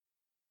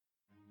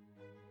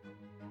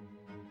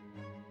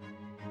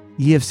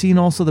Ye have seen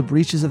also the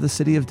breaches of the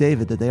city of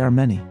David, that they are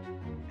many.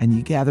 And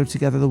ye gathered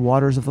together the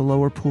waters of the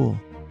lower pool.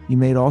 Ye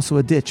made also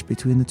a ditch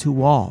between the two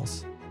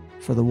walls,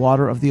 for the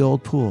water of the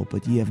old pool,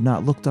 but ye have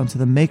not looked unto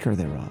the maker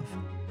thereof,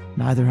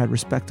 neither had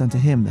respect unto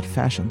him that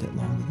fashioned it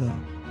long ago.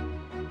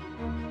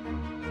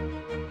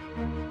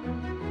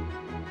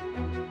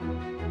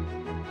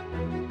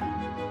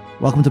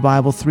 Welcome to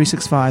Bible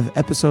 365,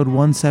 episode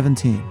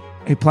 117,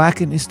 a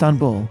plaque in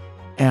Istanbul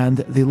and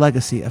the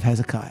legacy of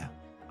Hezekiah.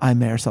 I'm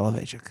Meir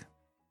Soloveichik.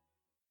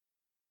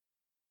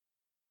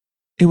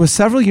 It was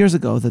several years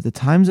ago that the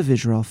Times of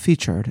Israel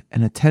featured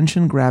an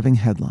attention-grabbing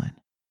headline.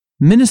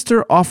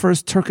 Minister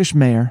offers Turkish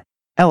mayor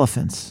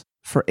elephants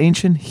for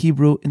ancient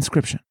Hebrew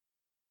inscription.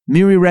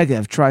 Miri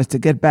Regev tries to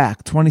get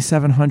back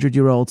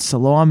 2,700-year-old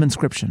Siloam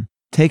inscription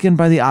taken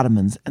by the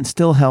Ottomans and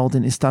still held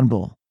in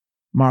Istanbul.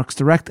 Marks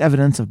direct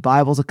evidence of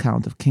Bible's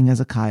account of King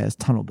Hezekiah's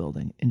tunnel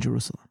building in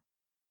Jerusalem.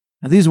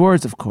 Now, these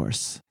words, of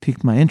course,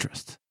 piqued my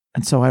interest,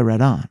 and so I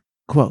read on.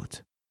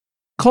 Quote,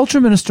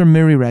 Culture Minister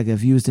Miri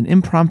Regev used an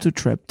impromptu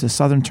trip to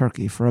southern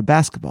Turkey for a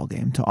basketball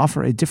game to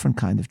offer a different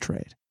kind of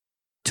trade.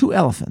 2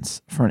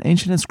 elephants for an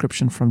ancient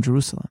inscription from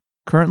Jerusalem,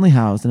 currently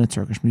housed in a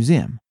Turkish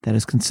museum that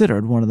is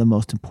considered one of the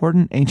most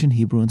important ancient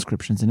Hebrew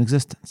inscriptions in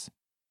existence.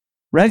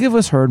 Regev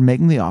was heard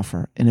making the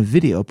offer in a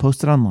video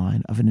posted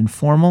online of an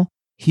informal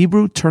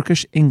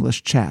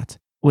Hebrew-Turkish-English chat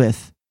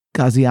with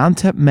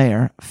Gaziantep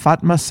Mayor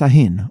Fatma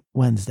Sahin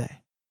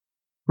Wednesday.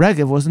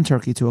 Regev was in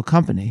Turkey to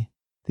accompany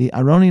the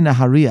Aroni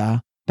Nahariya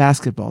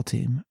basketball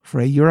team for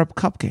a Europe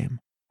Cup game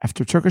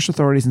after Turkish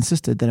authorities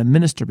insisted that a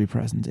minister be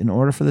present in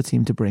order for the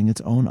team to bring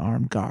its own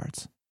armed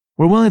guards.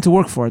 We're willing to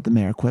work for it, the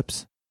mayor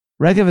quips.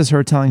 Regev is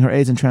heard telling her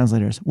aides and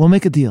translators, we'll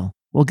make a deal.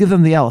 We'll give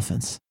them the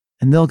elephants,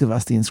 and they'll give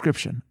us the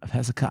inscription of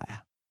Hezekiah.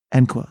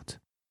 End quote.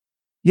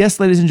 Yes,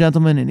 ladies and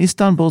gentlemen, in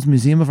Istanbul's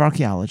Museum of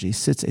Archaeology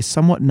sits a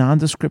somewhat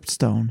nondescript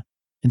stone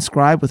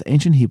inscribed with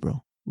ancient Hebrew,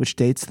 which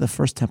dates to the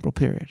First Temple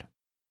period.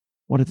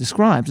 What it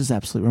describes is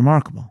absolutely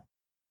remarkable,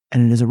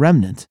 and it is a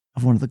remnant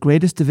of one of the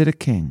greatest Davidic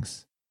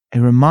kings, a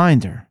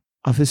reminder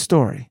of his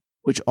story,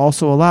 which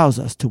also allows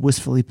us to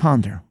wistfully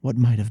ponder what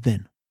might have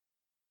been.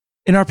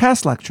 In our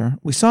past lecture,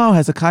 we saw how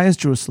Hezekiah's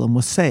Jerusalem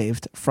was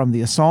saved from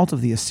the assault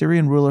of the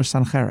Assyrian ruler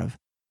Sancherib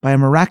by a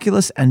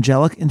miraculous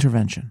angelic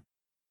intervention.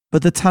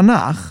 But the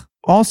Tanakh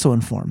also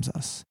informs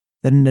us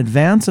that in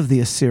advance of the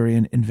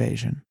Assyrian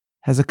invasion,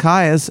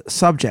 Hezekiah's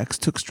subjects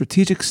took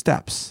strategic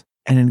steps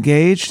and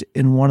engaged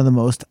in one of the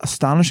most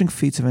astonishing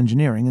feats of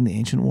engineering in the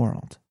ancient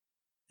world.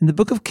 In the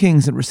book of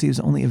Kings, it receives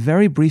only a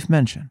very brief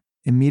mention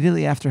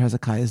immediately after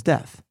Hezekiah's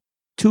death,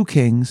 2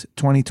 Kings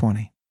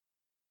 20:20.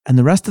 And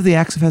the rest of the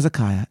acts of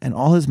Hezekiah and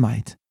all his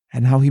might,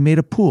 and how he made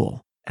a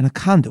pool and a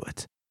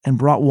conduit and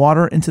brought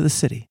water into the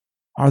city,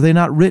 are they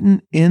not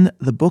written in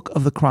the book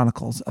of the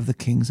Chronicles of the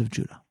kings of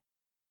Judah?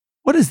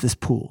 What is this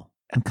pool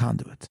and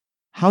conduit?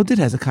 How did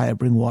Hezekiah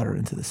bring water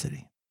into the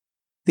city?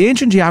 The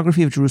ancient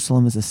geography of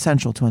Jerusalem is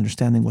essential to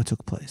understanding what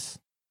took place.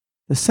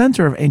 The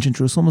center of ancient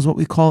Jerusalem is what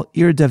we call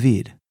Ir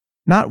David,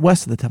 not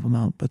west of the Temple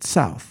Mount, but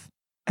south.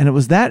 And it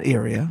was that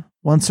area,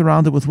 once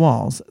surrounded with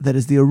walls, that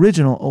is the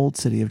original Old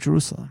City of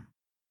Jerusalem.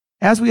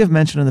 As we have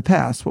mentioned in the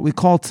past, what we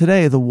call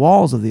today the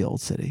walls of the Old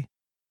City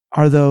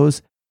are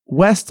those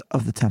west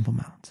of the Temple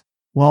Mount,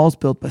 walls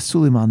built by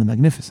Suleiman the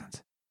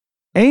Magnificent.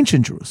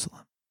 Ancient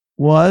Jerusalem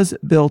was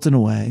built in a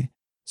way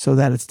so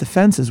that its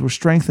defenses were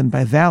strengthened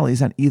by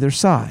valleys on either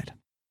side,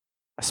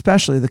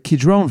 especially the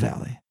Kidron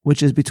Valley,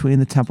 which is between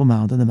the Temple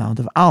Mount and the Mount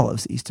of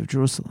Olives east of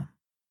Jerusalem.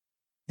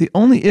 The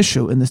only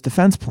issue in this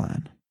defense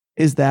plan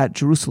is that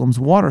Jerusalem's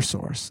water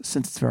source,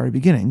 since its very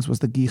beginnings, was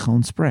the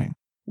Gihon Spring,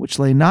 which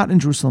lay not in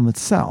Jerusalem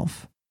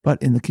itself,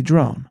 but in the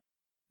Kidron.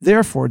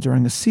 Therefore,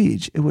 during a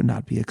siege, it would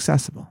not be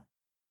accessible.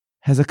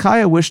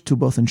 Hezekiah wished to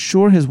both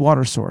ensure his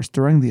water source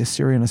during the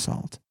Assyrian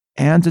assault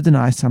and to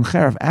deny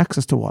Sancherib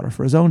access to water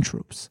for his own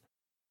troops.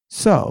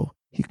 So,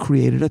 he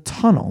created a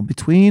tunnel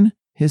between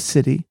his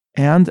city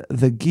and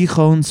the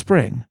Gihon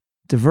Spring,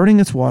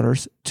 diverting its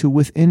waters to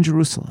within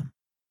Jerusalem,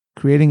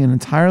 creating an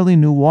entirely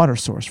new water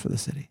source for the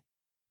city,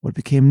 what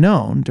became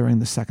known during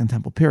the Second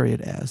Temple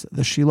period as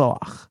the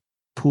Shiloach,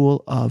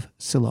 Pool of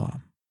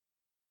Siloam.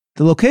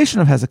 The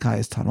location of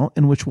Hezekiah's tunnel,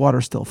 in which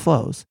water still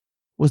flows,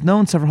 was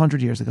known several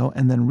hundred years ago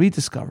and then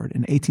rediscovered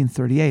in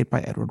 1838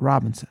 by Edward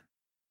Robinson.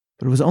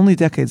 But it was only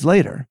decades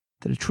later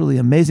that a truly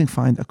amazing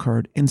find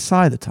occurred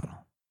inside the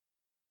tunnel.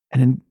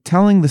 And in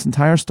telling this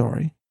entire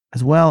story,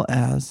 as well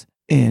as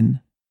in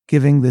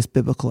giving this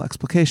biblical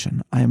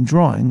explication, I am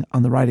drawing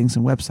on the writings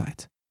and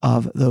website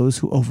of those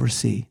who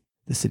oversee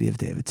the city of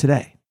David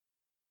today.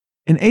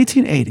 In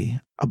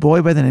 1880, a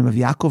boy by the name of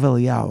Yaakov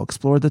Eliyahu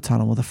explored the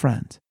tunnel with a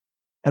friend.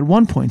 At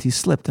one point, he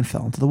slipped and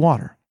fell into the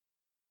water.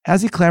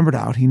 As he clambered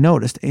out, he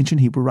noticed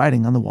ancient Hebrew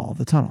writing on the wall of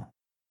the tunnel.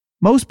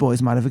 Most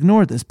boys might have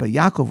ignored this, but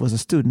Yaakov was a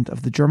student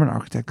of the German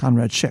architect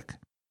Conrad Schick.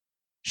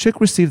 Schick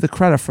received the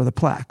credit for the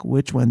plaque,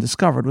 which, when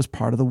discovered, was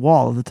part of the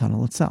wall of the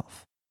tunnel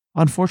itself.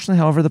 Unfortunately,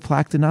 however, the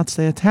plaque did not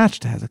stay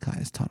attached to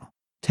Hezekiah's tunnel.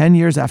 10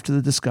 years after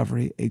the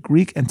discovery, a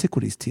Greek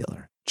antiquities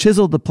dealer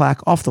chiseled the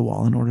plaque off the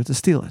wall in order to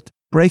steal it,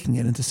 breaking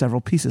it into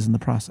several pieces in the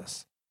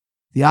process.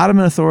 The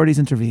Ottoman authorities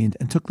intervened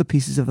and took the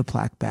pieces of the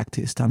plaque back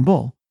to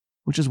Istanbul,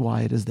 which is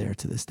why it is there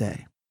to this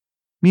day.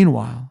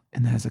 Meanwhile,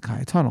 in the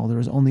Hezekiah tunnel, there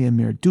is only a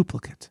mere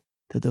duplicate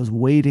that those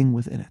waiting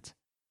within it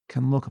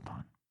can look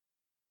upon.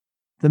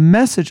 The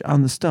message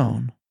on the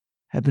stone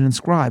had been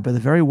inscribed by the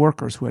very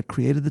workers who had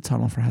created the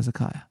tunnel for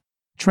Hezekiah.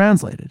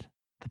 Translated,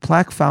 the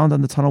plaque found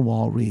on the tunnel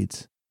wall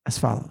reads as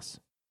follows: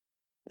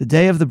 "The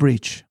day of the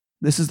breach.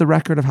 This is the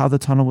record of how the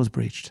tunnel was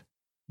breached.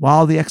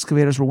 While the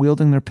excavators were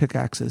wielding their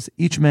pickaxes,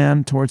 each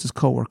man towards his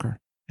co-worker,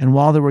 and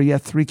while there were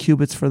yet 3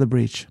 cubits for the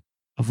breach,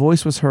 a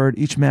voice was heard,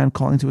 each man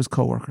calling to his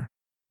co-worker,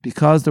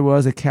 because there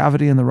was a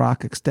cavity in the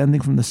rock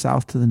extending from the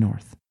south to the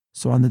north.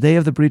 So on the day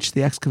of the breach,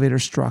 the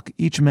excavators struck,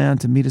 each man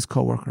to meet his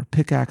co-worker,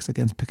 pickaxe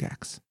against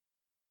pickaxe.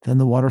 Then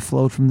the water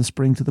flowed from the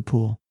spring to the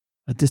pool,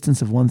 a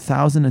distance of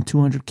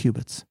 1,200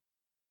 cubits.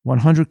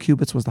 100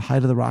 cubits was the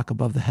height of the rock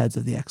above the heads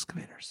of the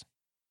excavators."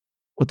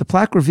 What the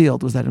plaque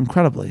revealed was that,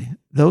 incredibly,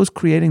 those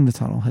creating the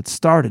tunnel had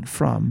started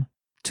from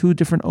 2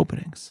 different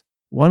openings,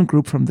 one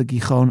group from the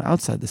Gihon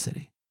outside the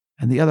city,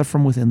 and the other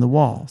from within the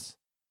walls,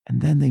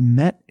 and then they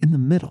met in the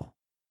middle.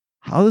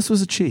 How this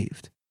was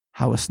achieved,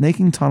 how a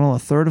snaking tunnel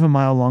 1/3 of a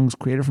mile long was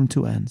created from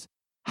 2 ends,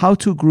 how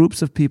 2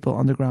 groups of people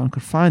underground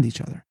could find each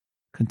other,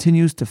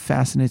 continues to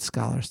fascinate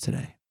scholars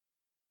today.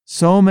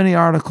 So many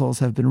articles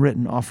have been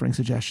written offering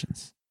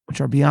suggestions, which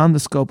are beyond the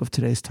scope of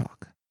today's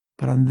talk,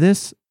 but on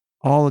this,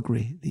 all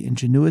agree the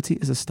ingenuity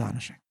is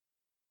astonishing.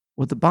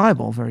 What the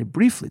Bible very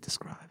briefly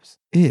describes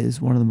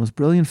is one of the most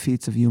brilliant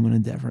feats of human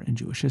endeavor in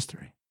Jewish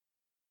history.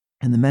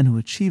 And the men who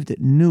achieved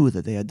it knew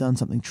that they had done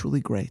something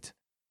truly great,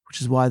 which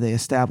is why they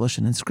established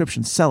an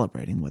inscription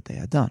celebrating what they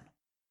had done.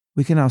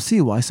 We can now see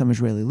why some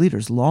Israeli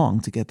leaders long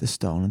to get this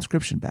stone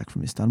inscription back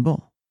from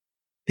Istanbul.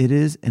 It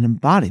is an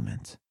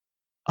embodiment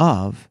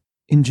of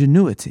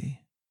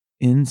ingenuity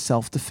in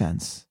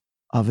self-defense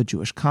of a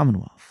Jewish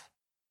commonwealth,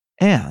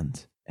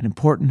 and an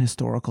important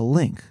historical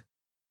link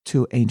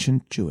to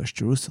ancient Jewish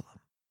Jerusalem.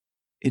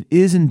 It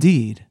is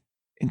indeed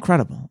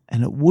incredible,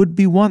 and it would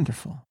be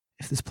wonderful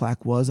if this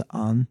plaque was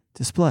on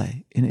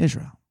display in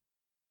Israel.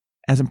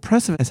 As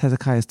impressive as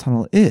Hezekiah's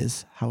tunnel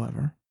is,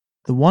 however,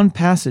 the one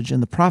passage in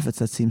the prophets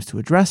that seems to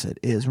address it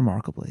is,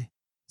 remarkably,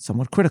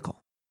 somewhat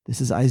critical. This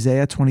is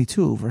Isaiah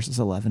 22, verses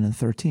 11 and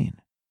 13.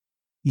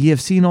 "Ye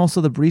have seen also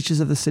the breaches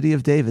of the city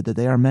of David, that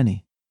they are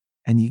many,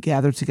 and ye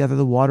gathered together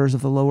the waters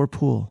of the lower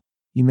pool.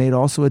 Ye made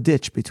also a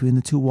ditch between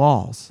the 2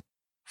 walls,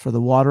 for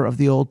the water of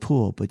the old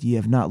pool, but ye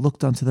have not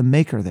looked unto the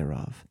maker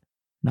thereof,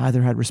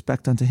 neither had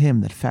respect unto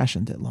him that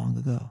fashioned it long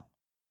ago."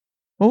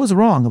 What was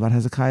wrong about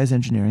Hezekiah's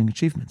engineering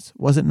achievements?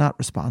 Was it not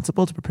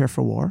responsible to prepare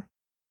for war?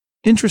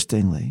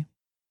 Interestingly,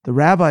 the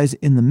rabbis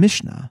in the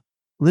Mishnah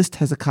list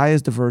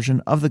Hezekiah's diversion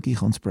of the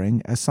Gihon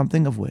spring as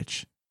something of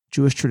which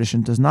Jewish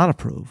tradition does not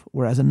approve,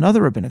 whereas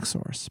another rabbinic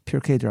source,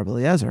 Pirkei de Rabbi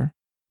Eliezer,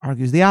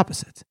 argues the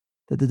opposite,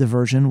 that the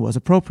diversion was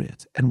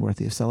appropriate and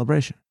worthy of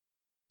celebration.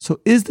 So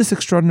is this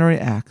extraordinary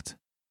act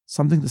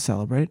something to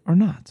celebrate or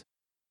not?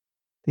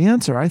 The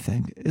answer, I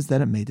think, is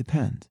that it may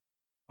depend.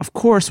 Of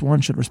course,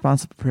 one should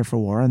responsibly prepare for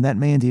war, and that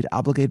may indeed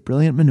obligate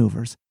brilliant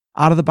maneuvers,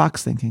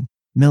 out-of-the-box thinking,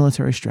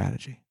 military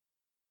strategy.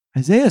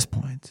 Isaiah's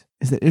point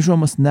is that Israel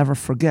must never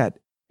forget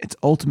its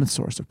ultimate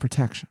source of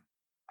protection.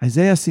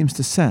 Isaiah seems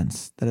to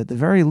sense that at the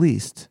very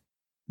least,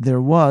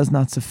 there was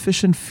not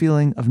sufficient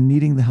feeling of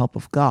needing the help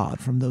of God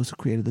from those who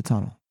created the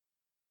tunnel.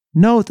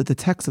 Note that the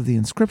text of the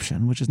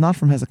inscription, which is not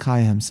from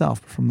Hezekiah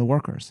himself, but from the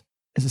workers,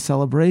 is a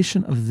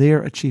celebration of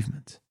their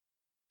achievement.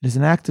 It is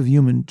an act of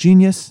human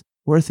genius,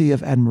 worthy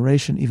of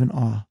admiration, even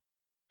awe.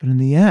 But in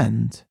the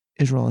end,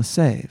 Israel is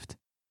saved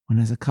when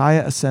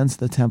Hezekiah ascends to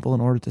the temple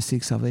in order to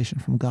seek salvation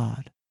from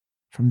God.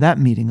 From that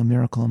meeting, a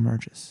miracle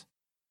emerges.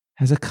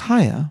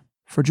 Hezekiah,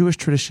 for Jewish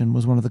tradition,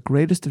 was one of the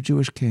greatest of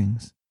Jewish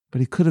kings,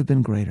 but he could have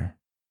been greater.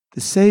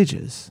 The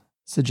sages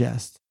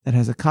suggest that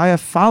Hezekiah,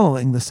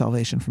 following the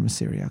salvation from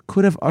Assyria,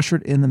 could have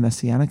ushered in the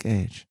Messianic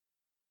age.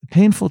 The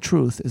painful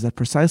truth is that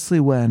precisely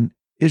when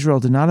Israel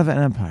did not have an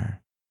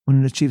empire,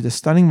 when it achieved a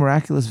stunning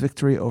miraculous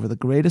victory over the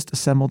greatest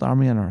assembled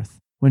army on earth,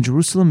 when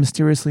Jerusalem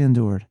mysteriously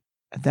endured,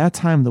 at that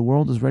time the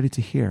world was ready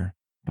to hear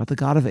about the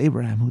God of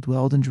Abraham who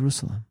dwelled in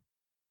Jerusalem.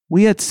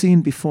 We had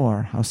seen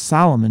before how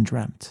Solomon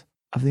dreamt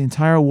of the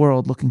entire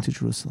world looking to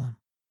Jerusalem,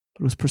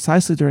 but it was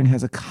precisely during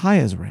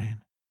Hezekiah's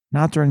reign,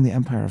 not during the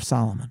empire of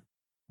Solomon,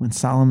 when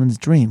Solomon's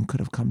dream could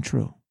have come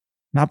true,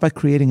 not by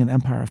creating an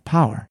empire of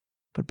power,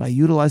 but by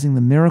utilizing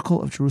the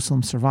miracle of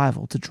Jerusalem's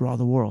survival to draw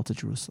the world to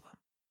Jerusalem.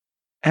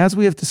 As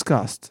we have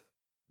discussed,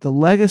 the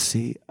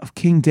legacy of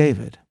King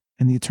David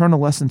and the eternal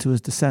lesson to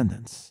his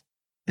descendants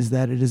is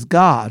that it is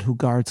God who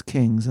guards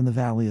kings in the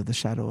valley of the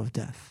shadow of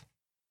death,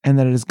 and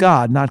that it is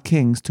God, not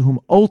kings, to whom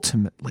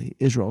ultimately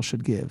Israel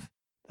should give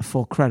the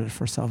full credit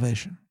for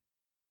salvation.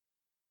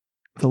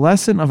 The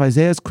lesson of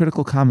Isaiah's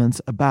critical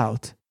comments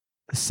about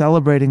the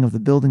celebrating of the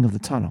building of the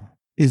tunnel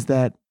is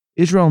that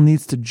Israel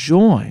needs to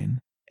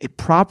join a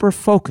proper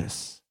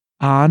focus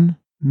on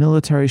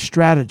military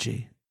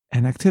strategy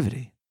and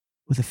activity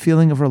with a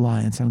feeling of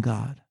reliance on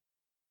God.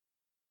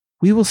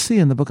 We will see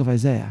in the book of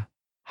Isaiah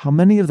how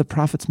many of the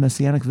prophet's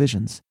messianic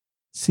visions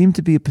seem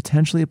to be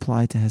potentially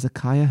applied to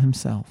Hezekiah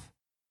himself.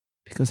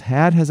 Because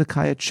had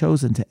Hezekiah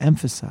chosen to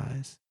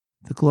emphasize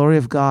the glory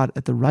of God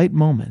at the right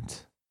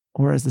moment,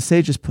 or as the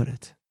sages put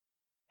it,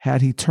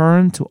 had he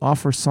turned to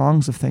offer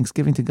songs of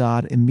thanksgiving to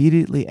God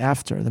immediately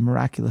after the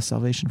miraculous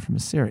salvation from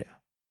Assyria,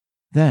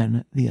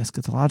 then the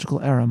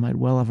eschatological era might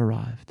well have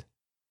arrived.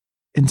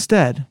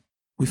 Instead,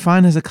 we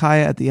find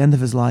Hezekiah at the end of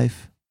his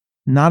life,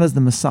 not as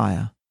the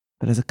Messiah,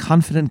 but as a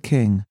confident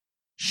king,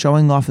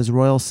 showing off his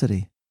royal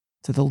city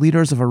to the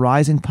leaders of a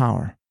rising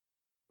power.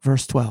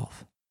 Verse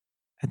 12.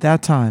 At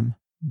that time,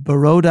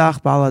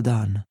 Berodach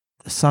Baladan,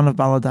 the son of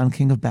Baladan,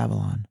 king of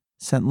Babylon,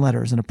 sent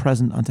letters and a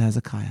present unto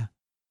Hezekiah,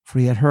 for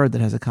he had heard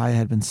that Hezekiah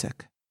had been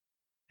sick.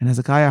 And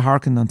Hezekiah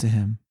hearkened unto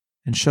him,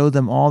 and showed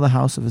them all the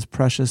house of his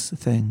precious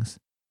things,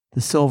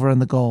 the silver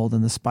and the gold,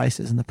 and the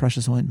spices and the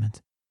precious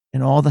ointment,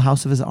 and all the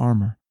house of his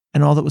armor,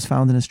 and all that was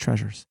found in his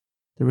treasures.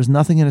 There was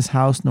nothing in his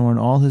house nor in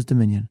all his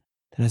dominion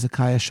that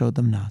Hezekiah showed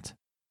them not.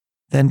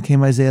 Then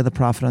came Isaiah the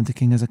prophet unto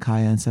King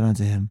Hezekiah, and said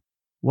unto him,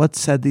 What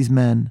said these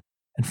men,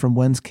 and from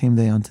whence came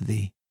they unto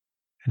thee?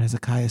 And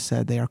Hezekiah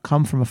said, They are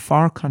come from a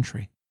far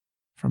country,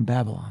 from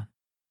Babylon.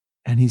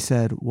 And he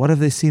said, What have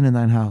they seen in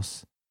thine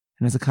house?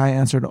 And Hezekiah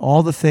answered,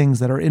 All the things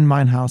that are in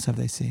mine house have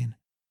they seen.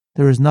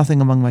 There is nothing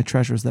among my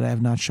treasures that I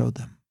have not showed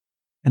them.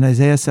 And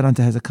Isaiah said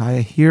unto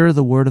Hezekiah, Hear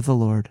the word of the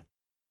Lord.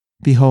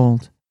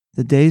 Behold,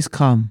 the days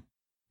come,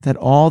 that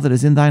all that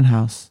is in thine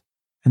house,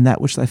 and that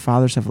which thy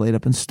fathers have laid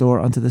up in store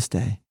unto this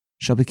day,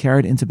 shall be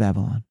carried into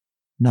Babylon.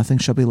 Nothing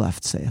shall be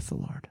left, saith the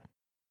Lord.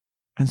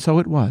 And so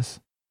it was.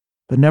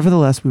 But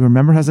nevertheless, we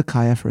remember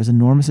Hezekiah for his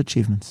enormous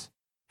achievements,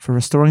 for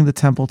restoring the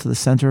temple to the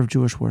center of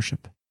Jewish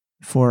worship,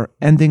 for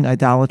ending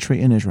idolatry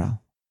in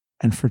Israel,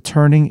 and for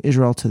turning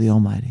Israel to the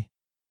Almighty.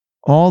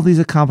 All these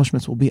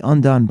accomplishments will be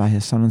undone by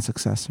his son and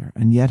successor,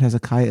 and yet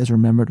Hezekiah is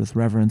remembered with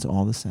reverence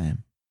all the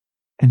same.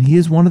 And he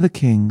is one of the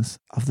kings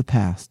of the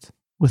past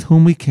with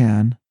whom we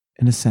can,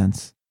 in a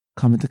sense,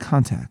 come into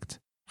contact.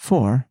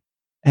 For,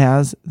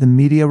 as the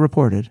media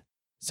reported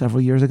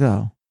several years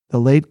ago, the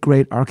late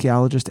great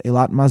archaeologist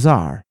Eilat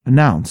Mazar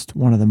announced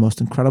one of the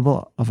most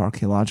incredible of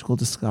archaeological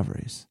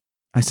discoveries.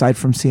 I cite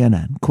from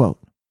CNN, quote,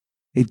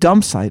 A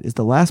dump site is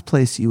the last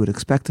place you would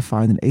expect to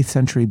find an 8th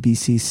century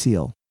BC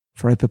seal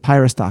for a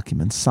papyrus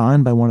document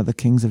signed by one of the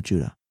kings of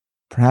Judah.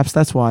 Perhaps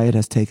that's why it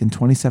has taken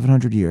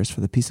 2,700 years for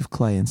the piece of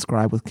clay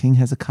inscribed with King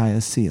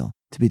Hezekiah's seal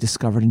to be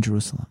discovered in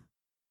Jerusalem.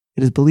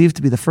 It is believed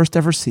to be the first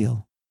ever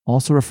seal,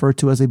 also referred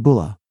to as a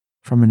bulla,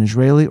 from an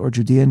Israeli or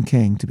Judean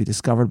king to be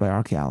discovered by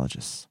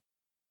archaeologists.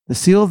 The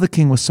seal of the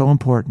king was so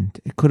important,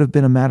 it could have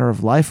been a matter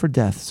of life or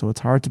death, so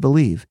it's hard to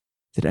believe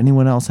that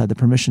anyone else had the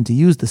permission to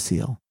use the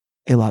seal,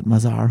 Eilat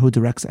Mazar, who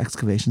directs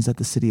excavations at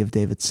the City of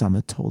David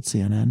Summit, told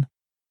CNN.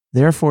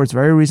 Therefore, it's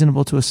very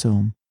reasonable to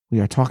assume we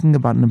are talking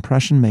about an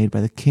impression made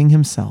by the king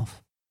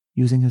himself,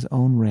 using his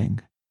own ring,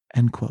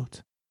 end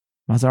quote.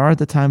 Mazar at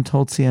the time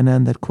told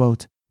CNN that,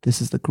 quote,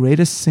 This is the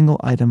greatest single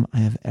item I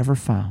have ever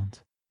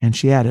found. And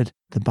she added,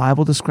 The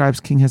Bible describes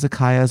King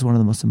Hezekiah as one of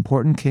the most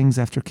important kings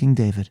after King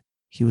David.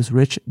 He was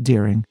rich,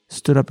 daring,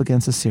 stood up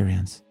against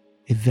Assyrians.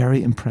 A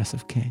very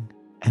impressive king,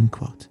 end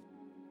quote.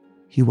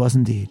 He was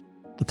indeed.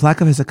 The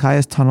plaque of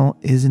Hezekiah's tunnel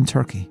is in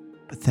Turkey,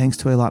 but thanks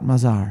to Eilat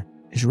Mazar,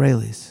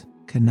 Israelis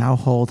can now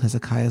hold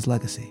Hezekiah's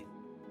legacy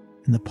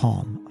in the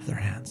palm of their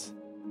hands.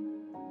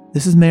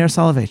 This is Meir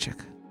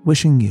Soloveichik,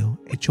 wishing you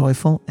a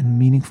joyful and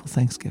meaningful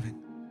Thanksgiving,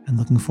 and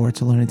looking forward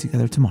to learning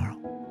together tomorrow.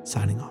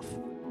 Signing off.